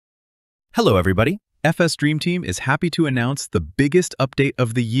Hello, everybody. FS Dream Team is happy to announce the biggest update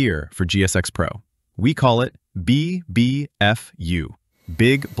of the year for GSX Pro. We call it BBFU,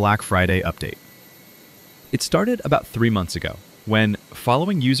 Big Black Friday Update. It started about 3 months ago, when,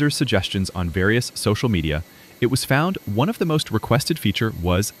 following users' suggestions on various social media, it was found one of the most requested feature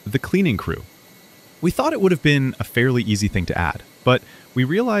was the cleaning crew. We thought it would have been a fairly easy thing to add, but we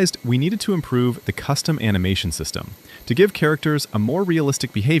realized we needed to improve the custom animation system to give characters a more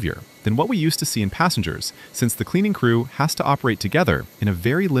realistic behavior than what we used to see in passengers, since the cleaning crew has to operate together in a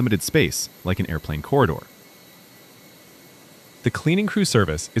very limited space, like an airplane corridor. The cleaning crew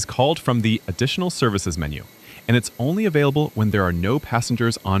service is called from the Additional Services menu, and it's only available when there are no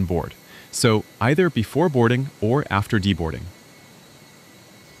passengers on board, so either before boarding or after deboarding.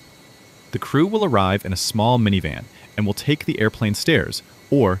 The crew will arrive in a small minivan and will take the airplane stairs,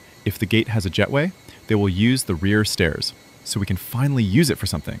 or if the gate has a jetway, they will use the rear stairs, so we can finally use it for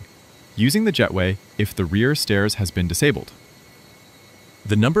something, using the jetway if the rear stairs has been disabled.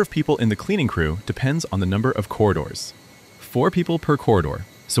 The number of people in the cleaning crew depends on the number of corridors. 4 people per corridor,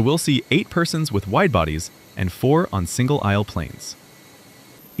 so we'll see 8 persons with wide bodies and 4 on single-aisle planes.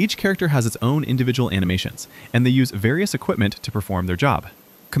 Each character has its own individual animations, and they use various equipment to perform their job.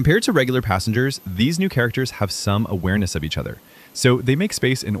 Compared to regular passengers, these new characters have some awareness of each other, so they make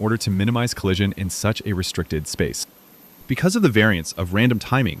space in order to minimize collision in such a restricted space. Because of the variance of random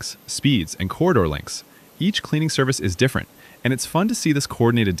timings, speeds, and corridor lengths, each cleaning service is different, and it's fun to see this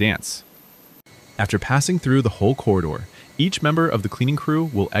coordinated dance. After passing through the whole corridor, each member of the cleaning crew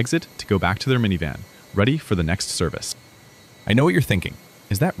will exit to go back to their minivan, ready for the next service. I know what you're thinking.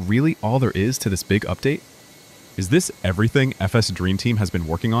 Is that really all there is to this big update? Is this everything FS Dream Team has been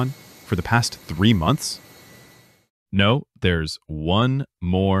working on for the past 3 months? No, there's one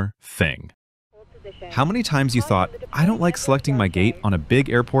more thing. How many times you thought, I don't like selecting my gate on a big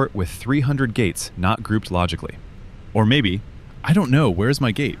airport with 300 gates not grouped logically? Or maybe, I don't know where's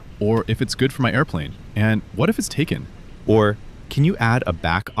my gate, or if it's good for my airplane, and what if it's taken? Or, can you add a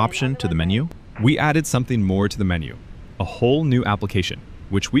back option to the menu? We added something more to the menu, a whole new application,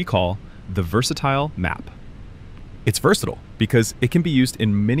 which we call the Versatile Map. It's versatile because it can be used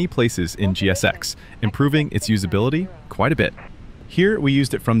in many places in GSX, improving its usability quite a bit. Here we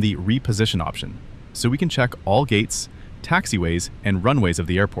used it from the reposition option, so we can check all gates, taxiways, and runways of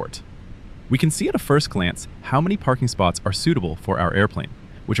the airport. We can see at a first glance how many parking spots are suitable for our airplane,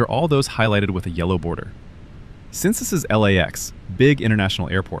 which are all those highlighted with a yellow border. Since this is LAX, big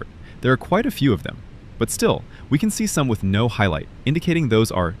international airport, there are quite a few of them, but still, we can see some with no highlight, indicating those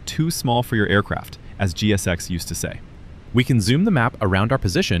are too small for your aircraft, as GSX used to say. We can zoom the map around our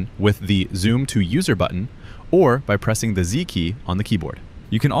position with the Zoom to User button, or by pressing the Z key on the keyboard.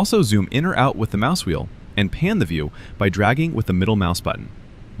 You can also zoom in or out with the mouse wheel, and pan the view by dragging with the middle mouse button.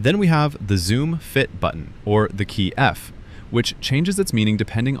 Then we have the Zoom Fit button, or the key F, which changes its meaning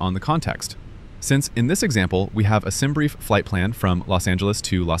depending on the context. Since in this example, we have a SimBrief flight plan from Los Angeles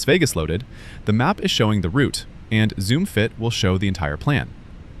to Las Vegas loaded, the map is showing the route, and Zoom Fit will show the entire plan.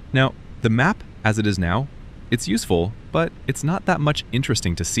 Now, the map as it is now, it's useful, but it's not that much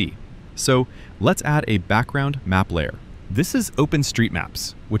interesting to see. So let's add a background map layer. This is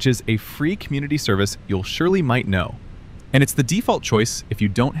OpenStreetMaps, which is a free community service you'll surely might know. And it's the default choice if you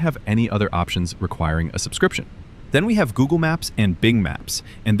don't have any other options requiring a subscription. Then we have Google Maps and Bing Maps,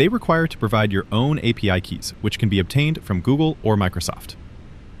 and they require to provide your own API keys, which can be obtained from Google or Microsoft.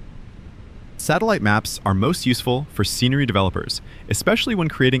 Satellite maps are most useful for scenery developers, especially when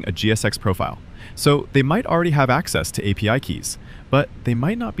creating a GSX profile. So they might already have access to API keys, but they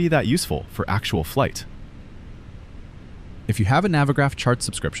might not be that useful for actual flight. If you have a Navigraph chart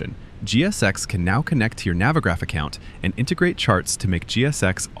subscription, GSX can now connect to your Navigraph account and integrate charts to make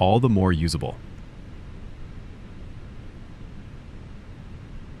GSX all the more usable.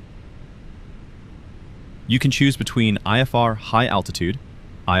 You can choose between IFR high altitude,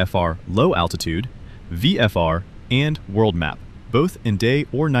 IFR low altitude, VFR, and world map, both in day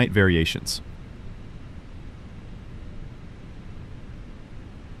or night variations.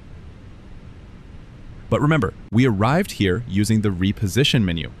 But remember, we arrived here using the reposition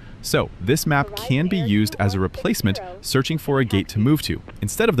menu, so this map can be used as a replacement searching for a gate to move to,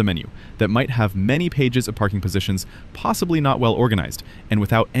 instead of the menu, that might have many pages of parking positions, possibly not well organized, and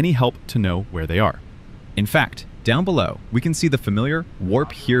without any help to know where they are. In fact, down below, we can see the familiar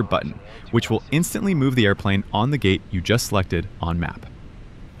Warp Here button, which will instantly move the airplane on the gate you just selected on map.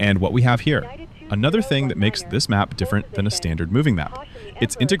 And what we have here, another thing that makes this map different than a standard moving map.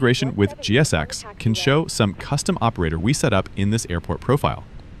 Its integration with GSX can show some custom operator we set up in this airport profile.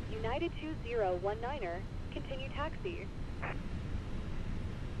 United 2019er, continue taxi.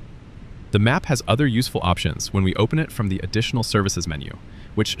 The map has other useful options when we open it from the Additional Services menu,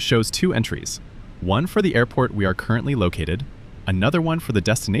 which shows two entries, one for the airport we are currently located, another one for the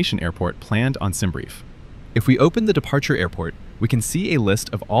destination airport planned on SimBrief. If we open the departure airport, we can see a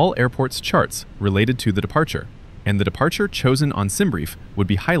list of all airports charts related to the departure, and the departure chosen on SimBrief would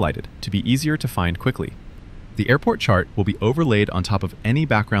be highlighted to be easier to find quickly. The airport chart will be overlaid on top of any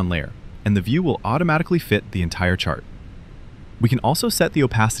background layer, and the view will automatically fit the entire chart. We can also set the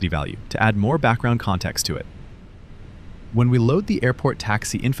opacity value to add more background context to it. When we load the airport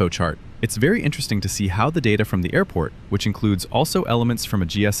taxi info chart, it's very interesting to see how the data from the airport, which includes also elements from a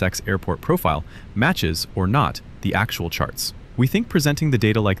GSX airport profile, matches, or not, the actual charts. We think presenting the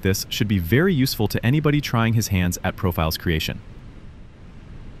data like this should be very useful to anybody trying his hands at profiles creation.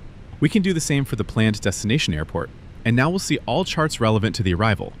 We can do the same for the planned destination airport, and now we'll see all charts relevant to the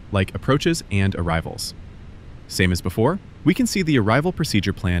arrival, like approaches and arrivals. Same as before, we can see the arrival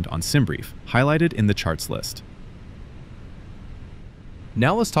procedure planned on SimBrief, highlighted in the charts list.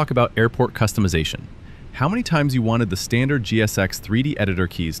 Now let's talk about airport customization. How many times you wanted the standard GSX 3D editor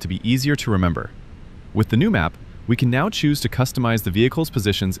keys to be easier to remember? With the new map, we can now choose to customize the vehicle's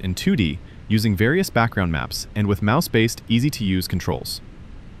positions in 2D using various background maps and with mouse-based, easy-to-use controls.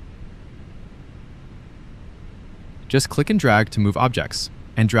 Just click and drag to move objects,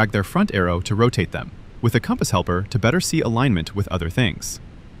 and drag their front arrow to rotate them, with a compass helper to better see alignment with other things.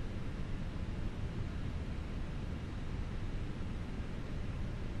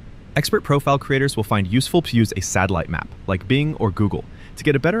 Expert profile creators will find useful to use a satellite map, like Bing or Google, to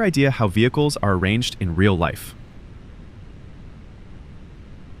get a better idea how vehicles are arranged in real life.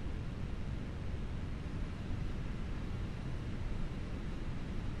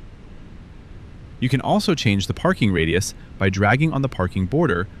 You can also change the parking radius by dragging on the parking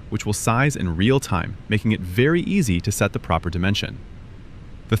border, which will size in real time, making it very easy to set the proper dimension.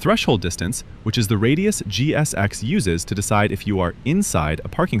 The threshold distance, which is the radius GSX uses to decide if you are inside a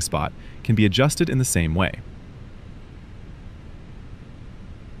parking spot, can be adjusted in the same way.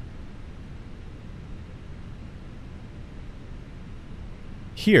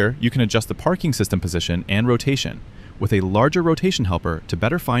 Here, you can adjust the parking system position and rotation, with a larger rotation helper to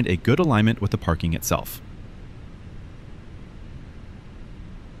better find a good alignment with the parking itself.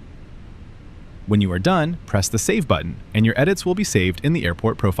 When you are done, press the Save button, and your edits will be saved in the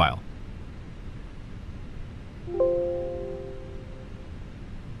airport profile.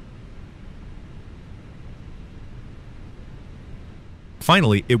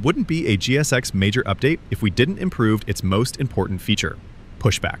 Finally, it wouldn't be a GSX major update if we didn't improve its most important feature,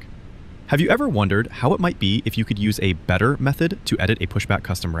 pushback. Have you ever wondered how it might be if you could use a better method to edit a pushback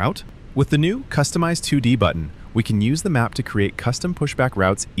custom route? With the new Customize 2D button, we can use the map to create custom pushback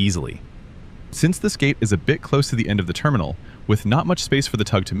routes easily. Since this gate is a bit close to the end of the terminal, with not much space for the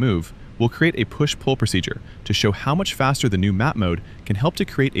tug to move, we'll create a push-pull procedure to show how much faster the new map mode can help to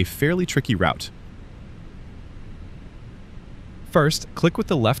create a fairly tricky route. First, click with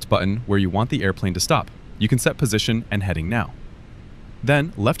the left button where you want the airplane to stop. You can set position and heading now.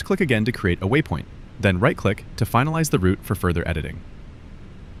 Then, left-click again to create a waypoint. Then right-click to finalize the route for further editing.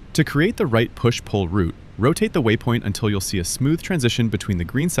 To create the right push-pull route, rotate the waypoint until you'll see a smooth transition between the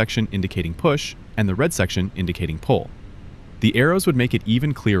green section indicating push and the red section indicating pull. The arrows would make it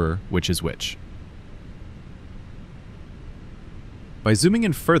even clearer which is which. By zooming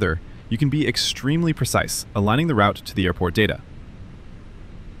in further, you can be extremely precise, aligning the route to the airport data.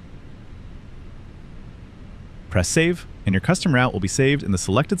 Press Save, and your custom route will be saved in the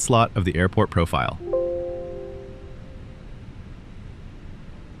selected slot of the airport profile.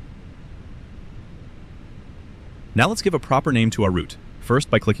 Now let's give a proper name to our route, first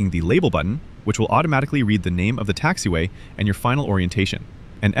by clicking the Label button, which will automatically read the name of the taxiway and your final orientation,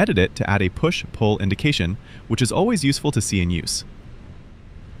 and edit it to add a push-pull indication, which is always useful to see in use.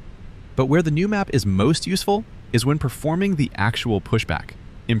 But where the new map is most useful is when performing the actual pushback,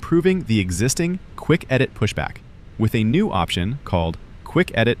 improving the existing Quickedit pushback with a new option called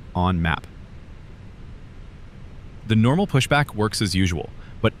Quickedit on Map. The normal pushback works as usual,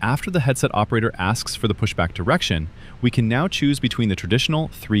 but after the headset operator asks for the pushback direction, we can now choose between the traditional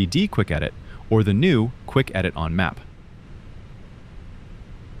 3D Quickedit or the new Quickedit on Map.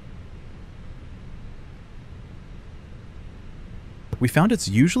 We found it's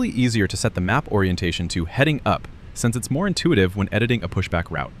usually easier to set the map orientation to heading up, since it's more intuitive when editing a pushback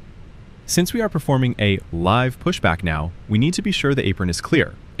route. Since we are performing a live pushback now, we need to be sure the apron is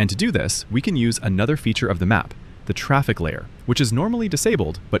clear, and to do this, we can use another feature of the map, the traffic layer, which is normally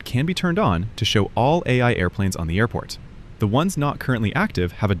disabled but can be turned on to show all AI airplanes on the airport. The ones not currently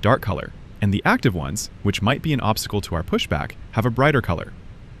active have a dark color, and the active ones, which might be an obstacle to our pushback, have a brighter color.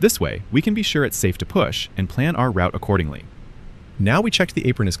 This way, we can be sure it's safe to push and plan our route accordingly. Now we checked the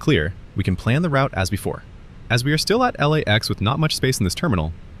apron is clear, we can plan the route as before. As we are still at LAX with not much space in this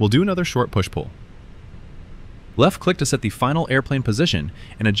terminal, we'll do another short push-pull. Left-click to set the final airplane position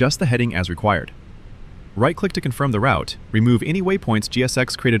and adjust the heading as required. Right-click to confirm the route, remove any waypoints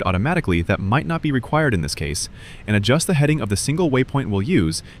GSX created automatically that might not be required in this case, and adjust the heading of the single waypoint we'll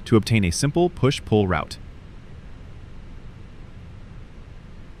use to obtain a simple push-pull route.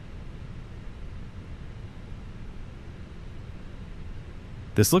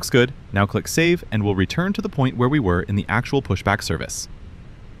 This looks good. Now click Save and we'll return to the point where we were in the actual pushback service.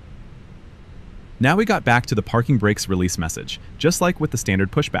 Now we got back to the parking brakes release message, just like with the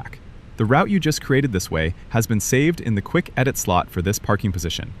standard pushback. The route you just created this way has been saved in the quick edit slot for this parking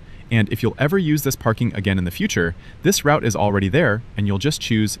position. And if you'll ever use this parking again in the future, this route is already there and you'll just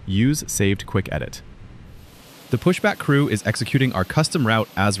choose Use Saved Quick Edit. The pushback crew is executing our custom route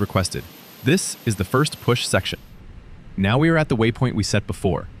as requested. This is the first push section. Now we are at the waypoint we set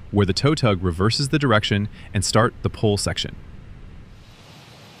before, where the tow tug reverses the direction and start the pull section.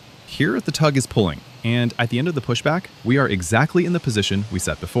 Here the tug is pulling, and at the end of the pushback, we are exactly in the position we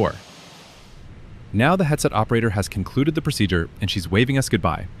set before. Now the headset operator has concluded the procedure and she's waving us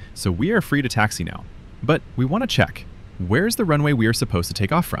goodbye, so we are free to taxi now. But we want to check, where's the runway we are supposed to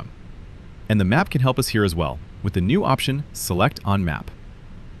take off from? And the map can help us here as well, with the new option, Select on Map.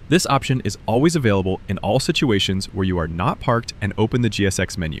 This option is always available in all situations where you are not parked and open the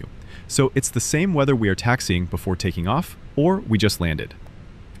GSX menu. So it's the same whether we are taxiing before taking off or we just landed.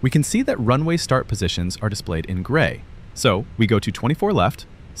 We can see that runway start positions are displayed in gray. So we go to 24 left,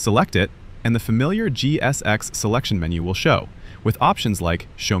 select it, and the familiar GSX selection menu will show, with options like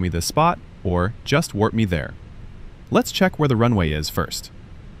Show me this spot or Just warp me there. Let's check where the runway is first.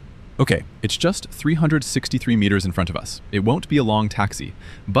 Okay, it's just 363 meters in front of us. It won't be a long taxi,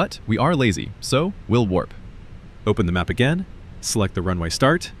 but we are lazy, so we'll warp. Open the map again, select the runway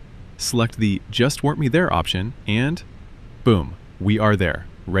start, select the Just warp me there option, and boom, we are there,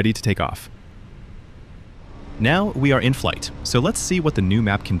 ready to take off. Now we are in flight, so let's see what the new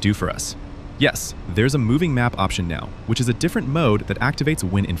map can do for us. Yes, there's a moving map option now, which is a different mode that activates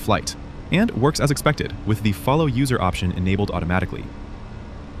when in flight, and works as expected with the Follow User option enabled automatically.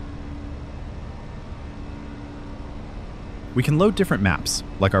 We can load different maps,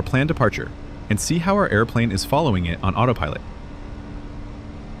 like our planned departure, and see how our airplane is following it on autopilot.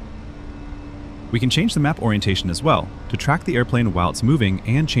 We can change the map orientation as well to track the airplane while it's moving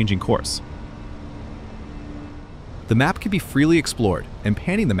and changing course. The map can be freely explored, and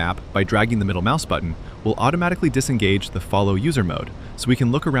panning the map by dragging the middle mouse button will automatically disengage the Follow User mode, so we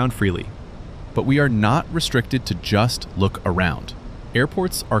can look around freely. But we are not restricted to just look around.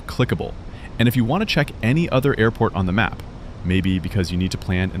 Airports are clickable, and if you want to check any other airport on the map, maybe because you need to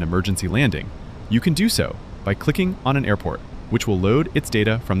plan an emergency landing, you can do so by clicking on an airport, which will load its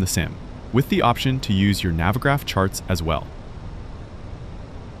data from the sim, with the option to use your Navigraph charts as well.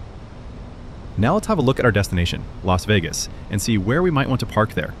 Now let's have a look at our destination, Las Vegas, and see where we might want to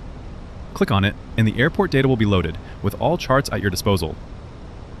park there. Click on it, and the airport data will be loaded, with all charts at your disposal.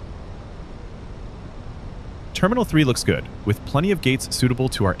 Terminal 3 looks good, with plenty of gates suitable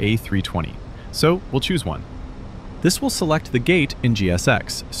to our A320, so we'll choose one. This will select the gate in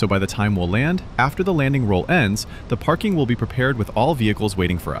GSX, so by the time we'll land, after the landing roll ends, the parking will be prepared with all vehicles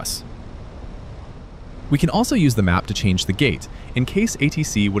waiting for us. We can also use the map to change the gate, in case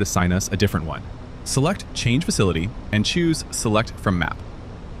ATC would assign us a different one. Select Change Facility and choose Select from Map.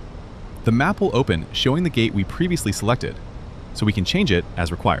 The map will open showing the gate we previously selected, so we can change it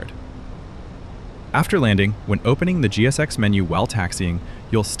as required. After landing, when opening the GSX menu while taxiing,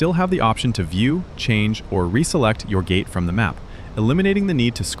 you'll still have the option to view, change, or reselect your gate from the map, eliminating the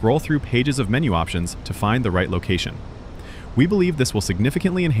need to scroll through pages of menu options to find the right location. We believe this will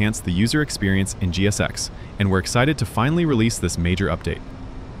significantly enhance the user experience in GSX, and we're excited to finally release this major update.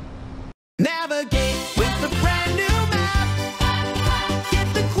 Navigate with the brand new map.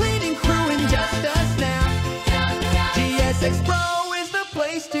 Get the cleaning crew in just a snap. GSX Pro is the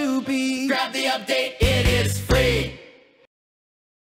place to be. Grab the update.